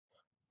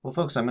Well,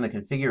 folks, I'm going to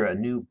configure a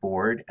new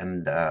board,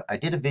 and I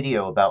did a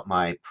video about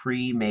my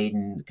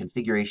pre-maiden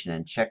configuration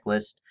and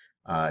checklist.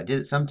 I did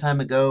it some time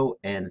ago,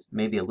 and it's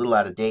maybe a little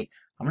out of date.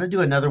 I'm going to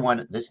do another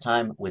one this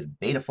time with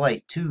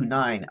Betaflight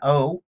 290.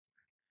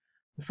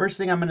 The first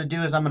thing I'm going to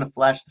do is I'm going to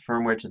flash the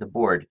firmware to the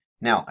board.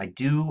 Now, I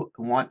do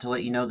want to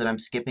let you know that I'm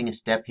skipping a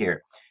step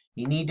here.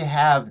 You need to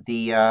have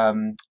the,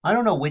 I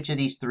don't know which of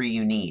these three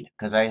you need,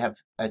 because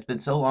it's been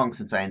so long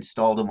since I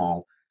installed them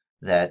all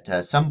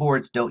that some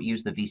boards don't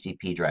use the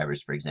VCP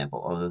drivers, for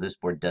example, although this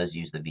board does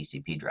use the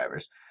VCP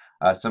drivers.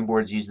 Some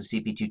boards use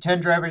the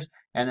CP210 drivers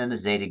and then the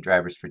Zadig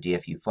drivers for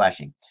DFU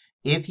flashing.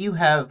 If you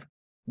have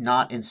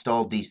not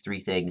installed these three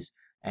things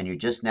and you're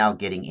just now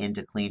getting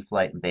into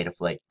CleanFlight and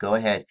Betaflight, go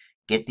ahead,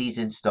 get these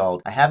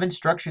installed. I have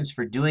instructions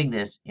for doing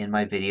this in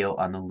my video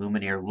on the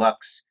Lumineer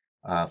Lux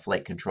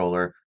flight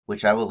controller,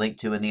 which I will link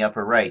to in the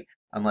upper right,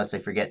 unless I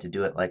forget to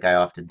do it like I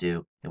often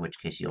do, in which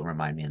case you'll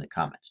remind me in the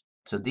comments.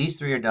 So these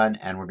three are done,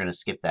 and we're going to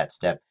skip that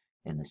step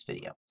in this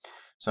video.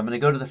 So I'm going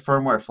to go to the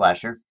firmware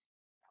flasher,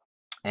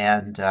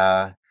 and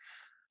I'm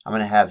going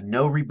to have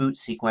no reboot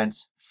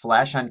sequence,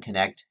 flash on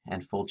connect,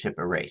 and full chip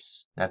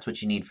erase. That's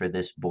what you need for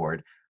this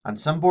board. On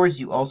some boards,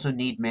 you also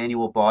need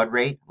manual baud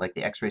rate, like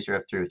the X-Racer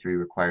F303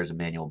 requires a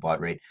manual baud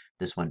rate.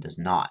 This one does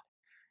not.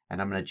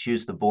 And I'm going to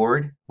choose the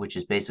board, which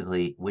is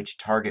basically which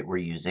target we're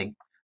using.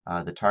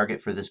 The target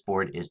for this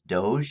board is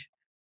Doge,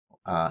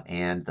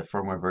 and the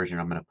firmware version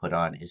I'm going to put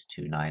on is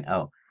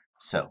 290.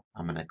 So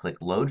I'm going to click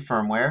Load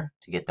Firmware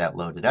to get that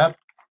loaded up.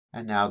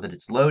 And now that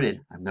it's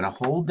loaded, I'm going to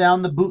hold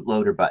down the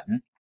bootloader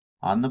button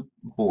on the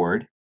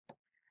board,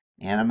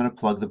 and I'm going to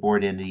plug the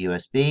board into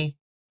USB.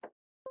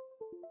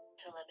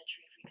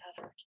 Telemetry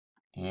recovered.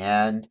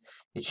 And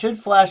it should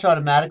flash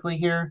automatically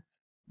here.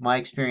 My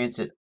experience,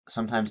 it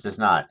sometimes does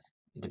not.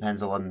 It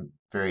depends on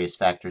various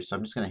factors. So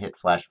I'm just going to hit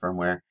Flash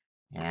Firmware,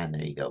 and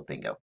there you go,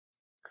 bingo.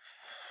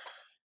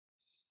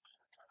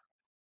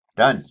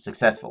 Done,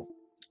 successful.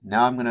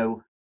 Now I'm going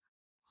to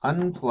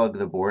unplug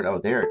the board. Oh,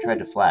 there, it tried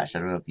to flash. I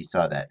don't know if you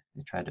saw that.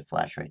 It tried to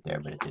flash right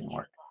there, but it didn't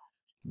work.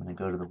 I'm going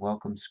to go to the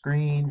welcome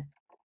screen.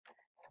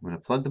 I'm going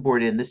to plug the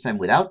board in, this time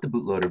without the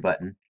bootloader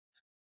button,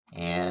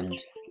 and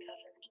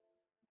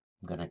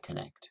I'm going to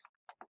connect.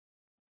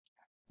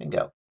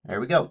 Bingo.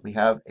 There we go. We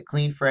have a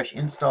clean, fresh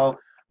install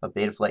of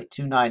Betaflight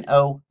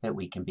 290 that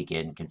we can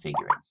begin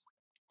configuring.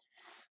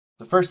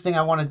 The first thing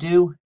I want to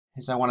do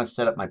is I want to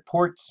set up my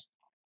ports.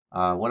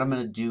 What I'm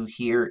going to do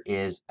here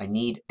is I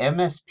need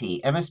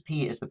MSP.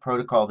 MSP is the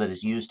protocol that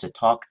is used to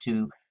talk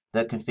to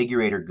the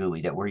configurator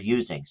GUI that we're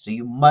using. So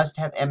you must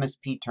have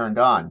MSP turned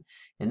on.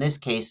 In this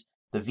case,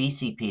 the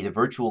VCP, the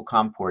virtual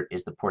COM port,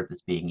 is the port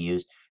that's being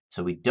used.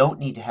 So we don't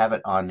need to have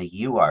it on the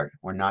UART.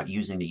 We're not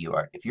using the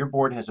UART. If your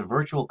board has a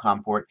virtual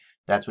COM port,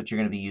 that's what you're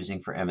going to be using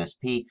for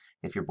MSP.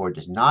 If your board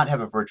does not have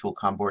a virtual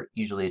COM port,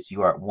 usually it's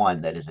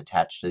UART1 that is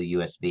attached to the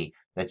USB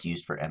that's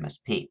used for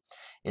MSP.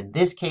 In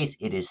this case,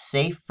 it is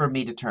safe for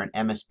me to turn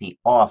MSP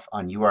off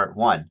on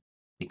UART1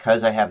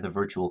 because I have the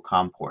virtual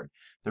COM port.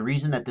 The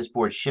reason that this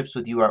board ships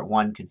with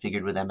UART1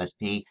 configured with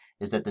MSP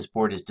is that this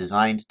board is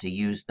designed to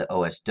use the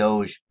OS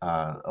Doge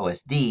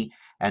OSD,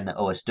 and the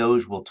OS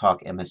Doge will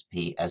talk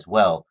MSP as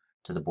well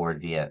to the board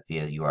via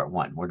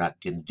UART1. We're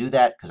not going to do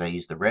that because I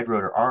use the Red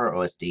Rotor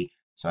ROSD,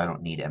 so I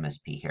don't need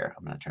MSP here.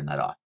 I'm going to turn that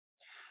off.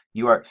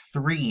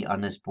 UART3 on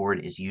this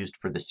board is used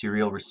for the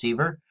serial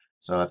receiver.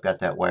 So I've got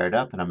that wired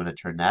up, and I'm going to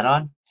turn that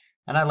on.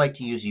 And I like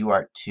to use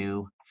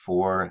UART2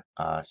 for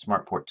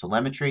smart port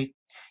telemetry.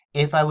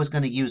 If I was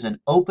going to use an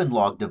open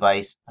log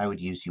device, I would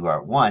use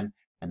UART1.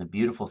 And the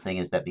beautiful thing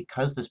is that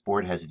because this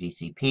board has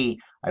VCP,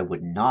 I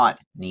would not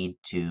need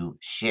to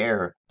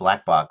share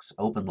black box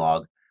open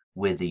log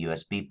with the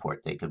USB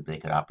port. They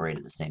could operate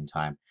at the same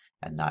time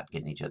and not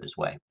get in each other's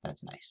way.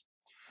 That's nice.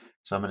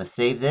 So I'm going to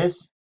save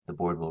this. The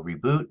board will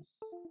reboot.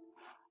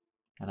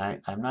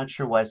 And I'm not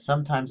sure why.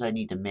 Sometimes I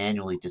need to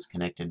manually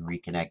disconnect and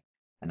reconnect,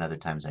 and other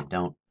times I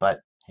don't.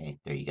 But hey,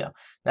 there you go.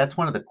 That's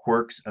one of the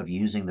quirks of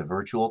using the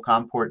virtual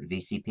COM port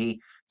VCP.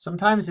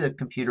 Sometimes the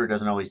computer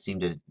doesn't always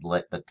seem to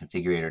let the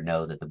configurator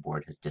know that the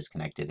board has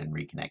disconnected and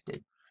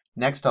reconnected.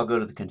 Next, I'll go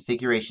to the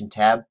configuration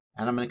tab,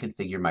 and I'm going to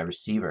configure my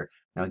receiver.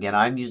 Now again,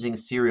 I'm using a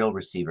serial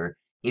receiver.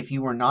 If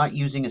you were not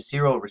using a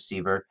serial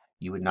receiver,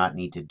 you would not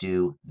need to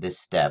do this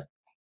step.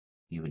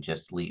 You would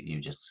just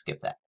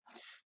skip that.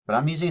 But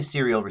I'm using a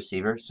serial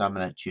receiver, so I'm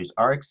going to choose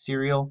RX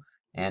serial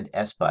and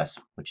SBus,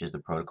 which is the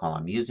protocol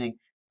I'm using,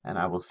 and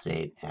I will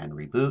save and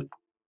reboot.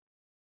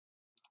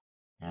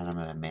 And I'm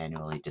going to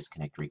manually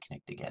disconnect,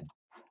 reconnect again.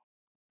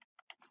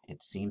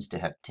 It seems to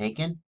have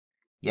taken.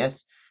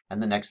 Yes.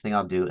 And the next thing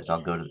I'll do is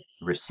I'll go to the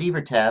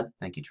receiver tab.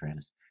 Thank you,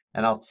 Tyrannus.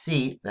 And I'll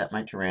see that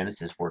my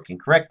Tyrannus is working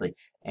correctly.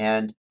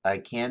 And I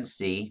can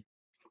see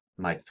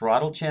my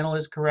throttle channel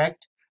is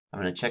correct. I'm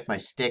going to check my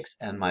sticks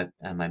and my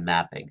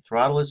mapping.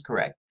 Throttle is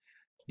correct.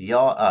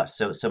 Yaw,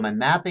 so my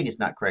mapping is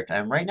not correct.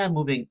 I'm right now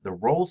moving the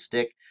roll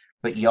stick,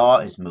 but yaw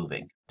is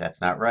moving. That's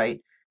not right.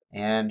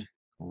 And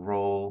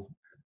roll,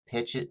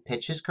 pitch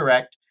is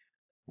correct.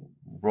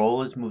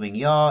 Roll is moving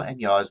yaw, and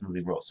yaw is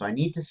moving roll. So I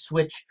need to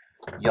switch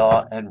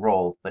yaw, and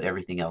roll, but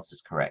everything else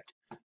is correct.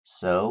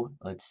 So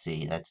let's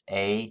see, that's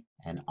A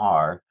and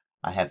R.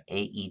 I have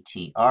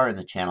AETR in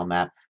the channel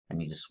map. I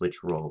need to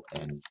switch roll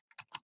and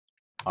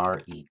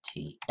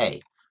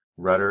RETA.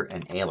 Rudder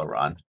and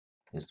aileron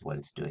is what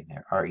it's doing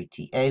there.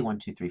 RETA 1,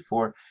 2, 3,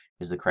 4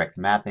 is the correct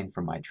mapping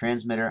for my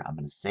transmitter. I'm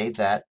going to save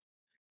that,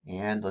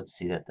 and let's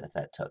see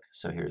that took.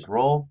 So here's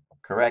roll,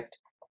 correct,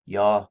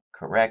 yaw,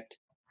 correct,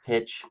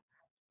 pitch,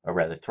 or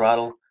rather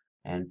throttle,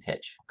 and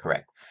pitch,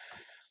 correct.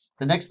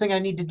 The next thing I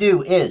need to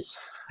do is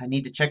I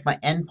need to check my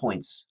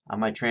endpoints on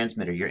my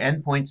transmitter. Your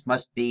endpoints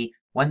must be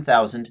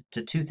 1000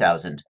 to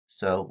 2000.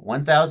 So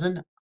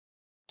 1000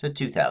 to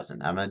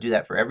 2000. I'm going to do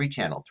that for every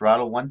channel.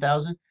 Throttle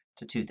 1000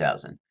 to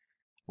 2000.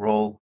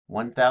 Roll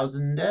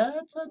 1000,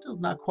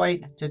 not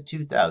quite, to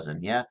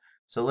 2000. Yeah.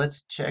 So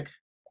let's check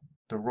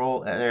the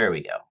roll. There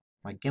we go.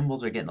 My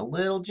gimbals are getting a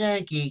little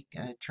janky.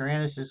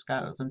 Tyrannus has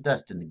got some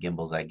dust in the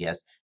gimbals, I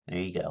guess. There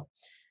you go.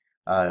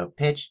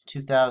 Pitch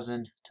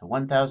 2000 to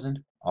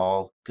 1000,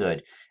 all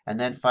good. And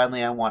then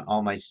finally, I want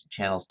all my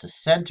channels to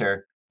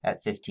center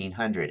at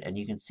 1500. And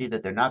you can see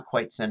that they're not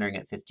quite centering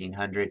at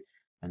 1500.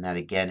 And that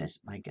again is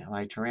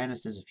my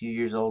Tyrannus is a few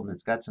years old and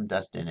it's got some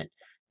dust in it.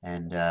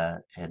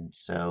 And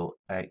so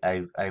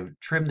I've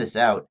trimmed this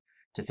out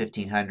to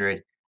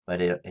 1500,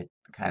 but it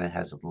kind of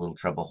has a little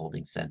trouble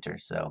holding center.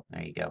 So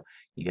there you go.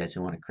 You guys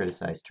who want to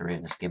criticize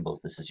Tyrannus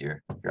gimbals, this is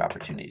your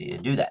opportunity to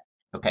do that.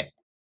 Okay.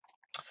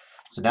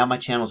 So now my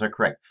channels are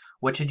correct.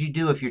 What should you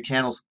do if your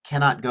channels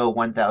cannot go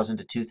 1000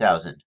 to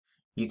 2000?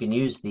 You can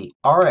use the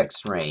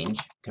RX range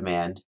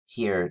command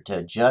here to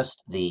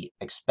adjust the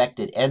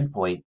expected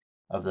endpoint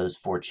of those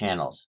 4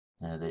 channels.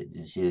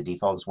 You see the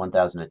default is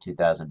 1000 to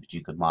 2000, but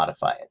you could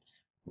modify it.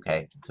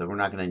 Okay, so we're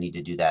not going to need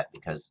to do that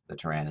because the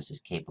Tyrannus is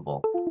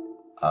capable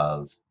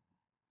of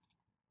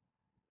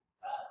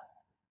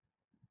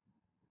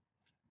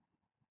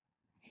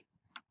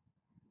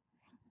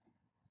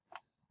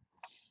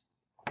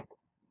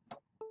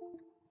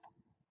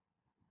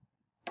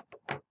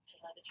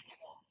Telemetry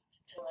lost.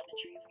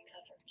 Telemetry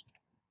recovered.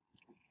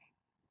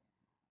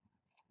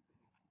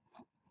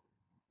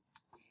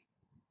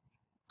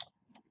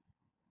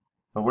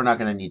 But we're not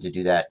going to need to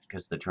do that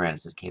because the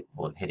Tyrannus is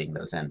capable of hitting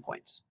those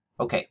endpoints.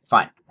 Okay,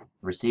 fine. The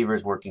receiver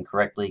is working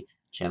correctly.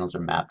 Channels are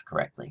mapped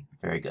correctly.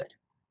 Very good.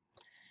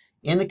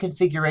 In the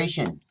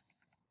configuration,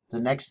 the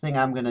next thing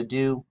I'm going to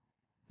do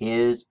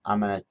is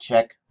I'm going to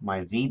check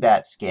my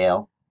VBAT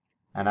scale,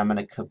 and I'm going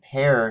to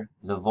compare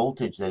the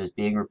voltage that is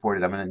being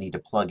reported. I'm going to need to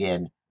plug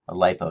in a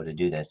LiPo to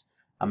do this.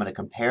 I'm going to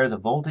compare the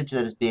voltage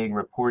that is being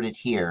reported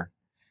here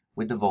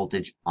with the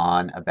voltage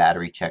on a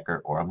battery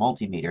checker or a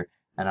multimeter,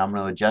 and I'm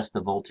going to adjust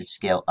the voltage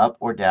scale up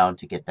or down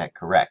to get that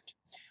correct.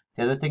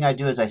 The other thing I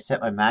do is I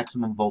set my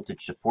maximum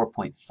voltage to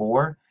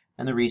 4.4,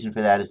 and the reason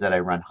for that is that I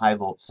run high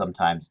volts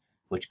sometimes,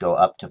 which go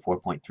up to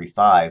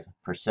 4.35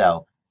 per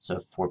cell. So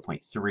if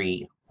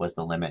 4.3 was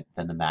the limit,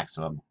 then the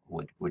maximum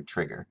would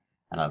trigger,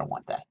 and I don't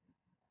want that.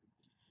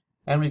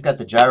 And we've got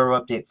the gyro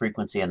update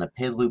frequency and the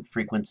PID loop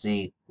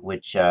frequency,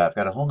 which I've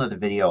got a whole nother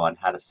video on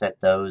how to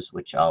set those,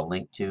 which I'll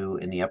link to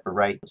in the upper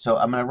right. So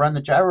I'm going to run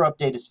the gyro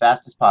update as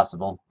fast as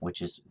possible,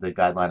 which is the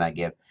guideline I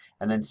give.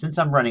 And then since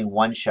I'm running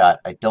one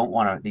shot, I don't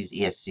want to, these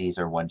ESCs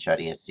are one shot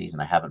ESCs,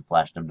 and I haven't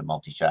flashed them to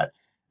multi-shot.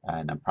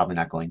 And I'm probably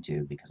not going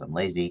to because I'm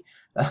lazy.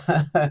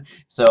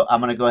 So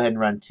I'm going to go ahead and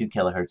run 2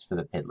 kilohertz for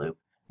the PID loop.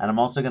 And I'm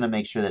also going to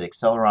make sure that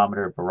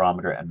accelerometer,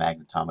 barometer, and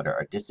magnetometer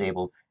are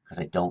disabled because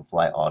I don't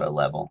fly auto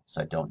level,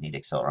 so I don't need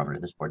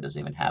accelerometer. This board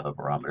doesn't even have a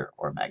barometer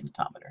or a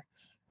magnetometer.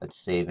 Let's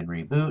save and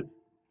reboot,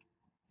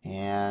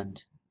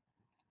 and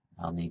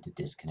I'll need to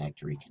disconnect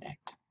to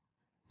reconnect.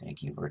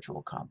 Thank you,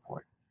 virtual COM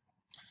port.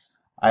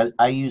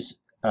 I use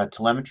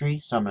telemetry,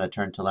 so I'm going to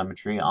turn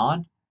telemetry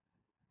on.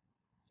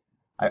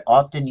 I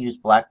often use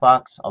black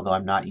box, although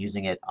I'm not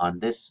using it on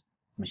this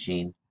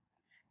machine,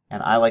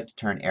 and I like to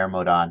turn air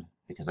mode on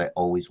because I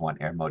always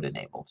want air mode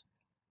enabled.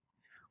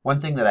 One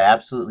thing that I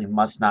absolutely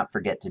must not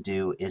forget to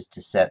do is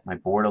to set my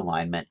board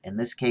alignment. In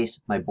this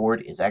case, my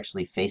board is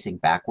actually facing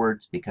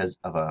backwards because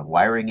of a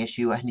wiring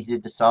issue I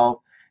needed to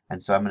solve.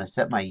 And so I'm going to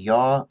set my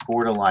yaw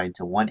board align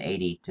to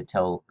 180 to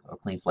tell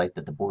CleanFlight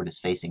that the board is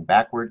facing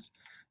backwards.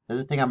 The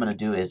other thing I'm going to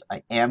do is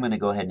I am going to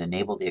go ahead and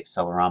enable the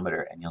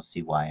accelerometer, and you'll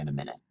see why in a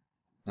minute.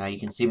 Now you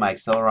can see my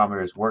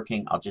accelerometer is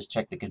working. I'll just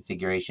check the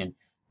configuration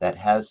that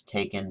has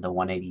taken the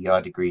 180 yaw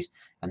degrees.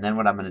 And then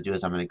what I'm going to do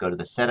is I'm going to go to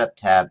the Setup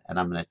tab, and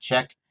I'm going to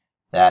check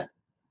that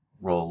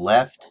roll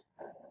left,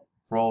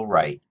 roll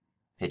right,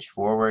 pitch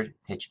forward,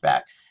 pitch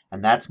back.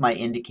 And that's my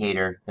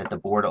indicator that the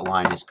board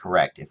align is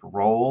correct. If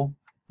roll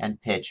and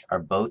pitch are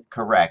both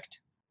correct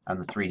on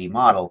the 3D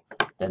model,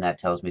 then that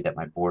tells me that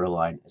my board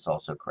align is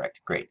also correct.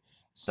 Great.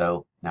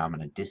 So now I'm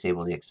going to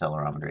disable the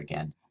accelerometer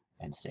again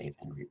and save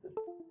and reboot.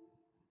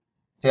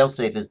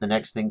 Failsafe is the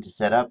next thing to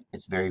set up.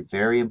 It's very,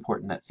 very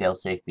important that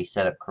failsafe be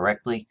set up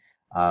correctly.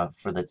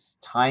 For the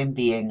time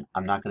being,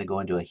 I'm not going to go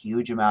into a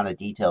huge amount of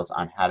details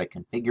on how to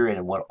configure it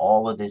and what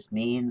all of this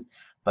means,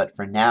 but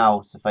for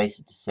now, suffice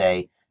it to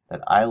say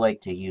that I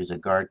like to use a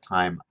guard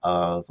time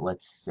of,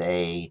 let's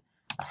say,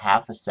 a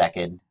half a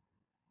second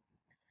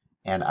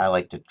and I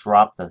like to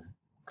drop the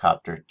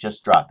copter,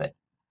 just drop it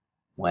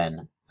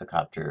when the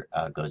copter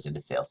goes into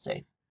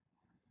failsafe.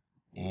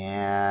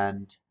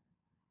 And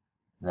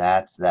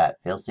that's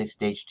that. Failsafe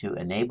stage 2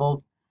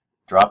 enabled.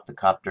 Drop the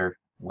copter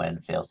when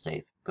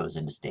failsafe goes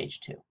into stage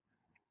 2.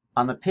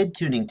 On the PID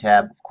tuning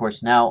tab, of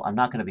course, now I'm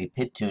not going to be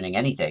PID tuning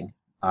anything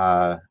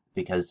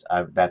because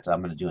that's what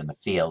I'm going to do in the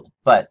field.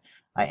 But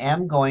I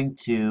am going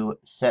to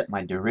set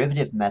my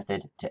derivative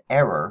method to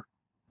error.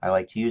 I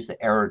like to use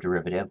the error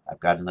derivative.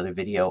 I've got another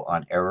video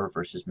on error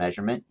versus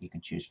measurement. You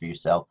can choose for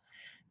yourself.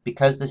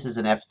 Because this is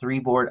an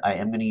F3 board, I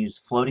am going to use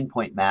floating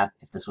point math.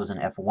 If this was an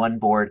F1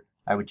 board,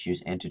 I would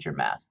choose integer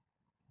math.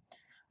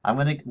 I'm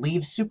going to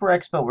leave Super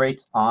Expo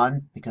rates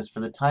on because for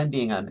the time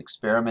being I'm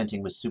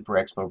experimenting with Super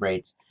Expo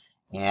rates,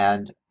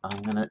 and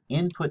I'm going to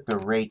input the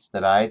rates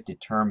that I've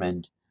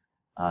determined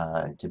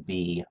to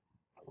be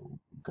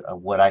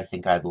what I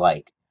think I'd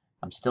like.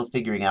 I'm still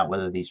figuring out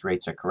whether these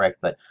rates are correct,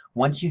 but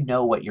once you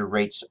know what your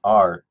rates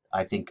are,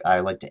 I think I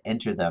like to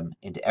enter them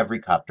into every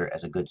copter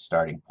as a good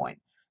starting point.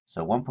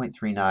 So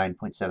 1.39,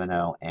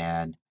 0.70,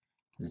 and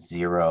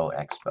 0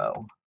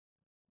 Expo.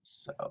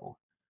 So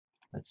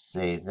let's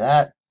save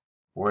that.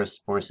 Boris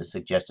has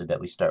suggested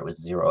that we start with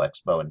 0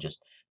 Expo and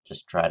just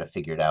try to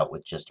figure it out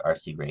with just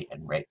RC rate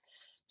and rate.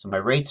 So my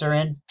rates are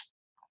in.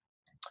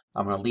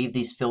 I'm going to leave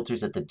these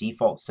filters at the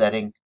default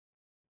setting,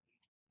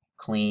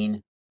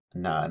 clean,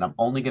 none. And I'm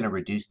only going to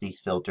reduce these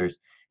filters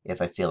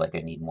if I feel like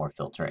I need more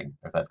filtering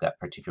or if I've got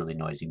particularly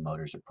noisy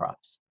motors or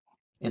props.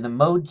 In the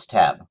Modes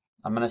tab,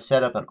 I'm going to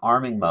set up an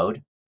arming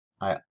mode.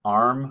 I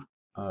arm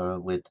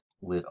with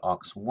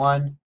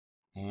aux1,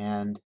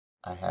 and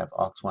I have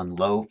aux1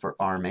 low for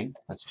arming.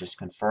 Let's just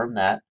confirm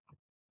that.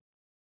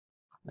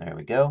 There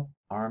we go.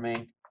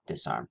 Arming,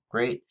 disarm.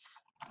 Great.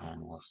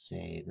 And we'll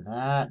save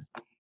that.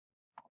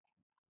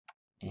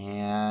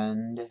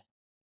 And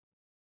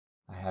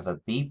I have a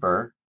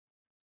beeper,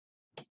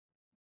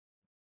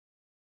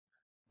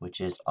 which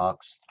is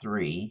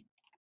aux3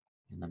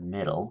 in the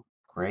middle.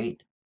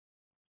 Great.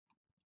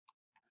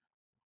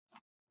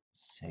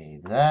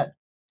 Save that.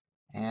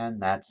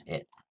 And that's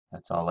it.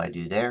 That's all I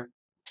do there.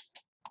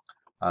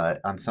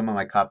 On some of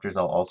my copters,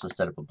 I'll also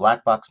set up a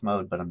black box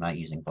mode, but I'm not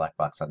using black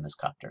box on this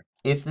copter.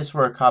 If this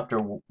were a copter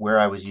where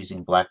I was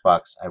using black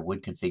box, I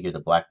would configure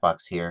the black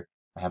box here.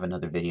 I have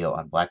another video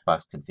on black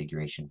box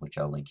configuration, which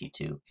I'll link you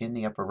to in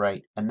the upper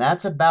right. And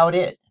that's about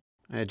it.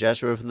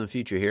 Joshua from the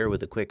future here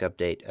with a quick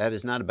update. That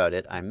is not about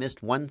it. I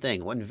missed one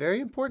thing, one very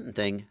important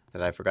thing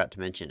that I forgot to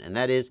mention, and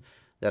that is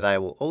that I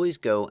will always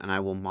go and I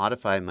will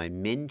modify my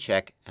min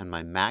check and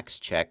my max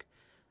check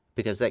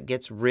because that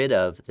gets rid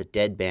of the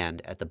deadband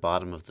at the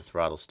bottom of the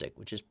throttle stick,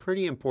 which is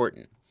pretty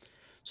important.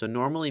 So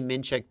normally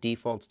min check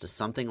defaults to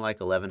something like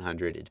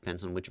 1100. It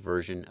depends on which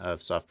version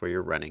of software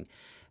you're running.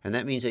 And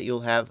that means that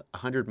you'll have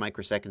 100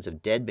 microseconds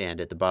of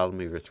deadband at the bottom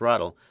of your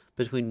throttle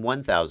between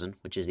 1000,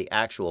 which is the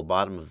actual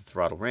bottom of the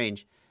throttle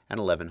range, and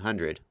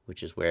 1100,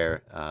 which is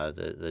where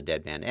the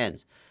deadband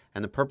ends.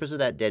 And the purpose of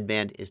that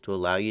deadband is to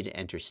allow you to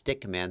enter stick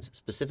commands,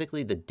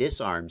 specifically the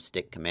disarm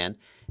stick command.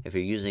 If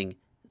you're using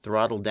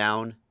throttle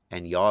down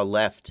and yaw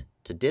left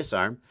to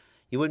disarm,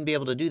 you wouldn't be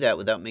able to do that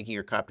without making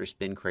your copter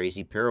spin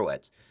crazy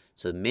pirouettes.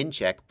 So min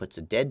check puts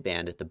a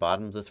deadband at the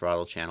bottom of the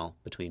throttle channel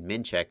between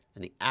min check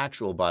and the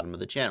actual bottom of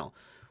the channel,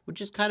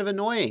 which is kind of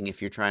annoying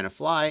if you're trying to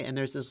fly and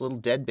there's this little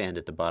deadband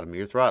at the bottom of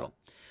your throttle.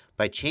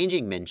 By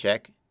changing min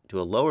check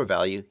to a lower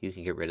value, you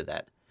can get rid of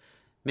that.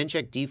 Min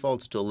check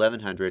defaults to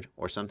 1100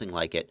 or something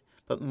like it,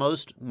 but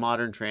most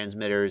modern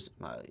transmitters,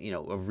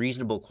 of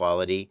reasonable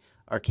quality,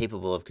 are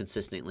capable of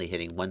consistently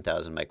hitting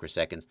 1000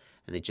 microseconds,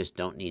 and they just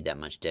don't need that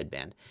much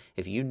deadband.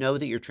 If you know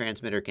that your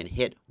transmitter can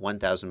hit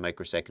 1000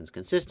 microseconds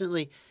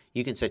consistently,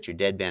 you can set your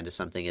deadband to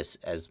something as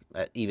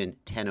even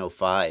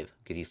 1005,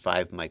 give you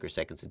 5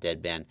 microseconds of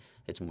deadband.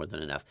 It's more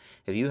than enough.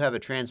 If you have a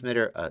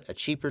transmitter, a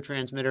cheaper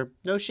transmitter,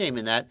 no shame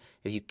in that.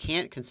 If you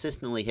can't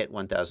consistently hit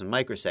 1000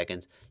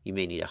 microseconds, you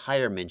may need a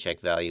higher min check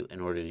value in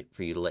order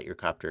for you to let your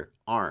copter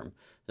arm.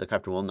 The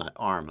copter will not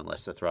arm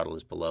unless the throttle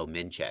is below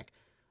min check.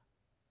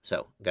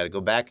 So I got to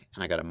go back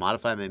and I got to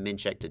modify my min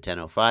check to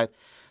 1005.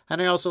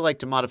 And I also like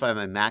to modify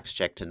my max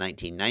check to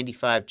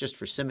 1995 just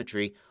for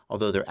symmetry,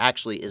 although there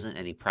actually isn't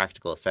any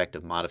practical effect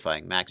of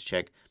modifying max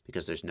check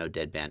because there's no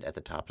deadband at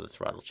the top of the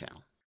throttle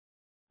channel.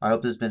 I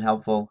hope this has been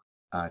helpful.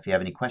 If you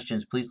have any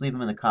questions, please leave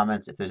them in the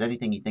comments. If there's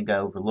anything you think I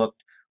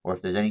overlooked, or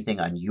if there's anything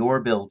on your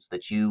builds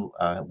that you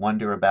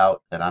wonder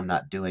about that I'm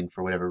not doing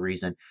for whatever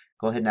reason,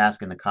 go ahead and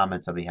ask in the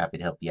comments. I'll be happy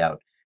to help you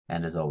out.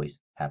 And as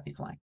always, happy flying.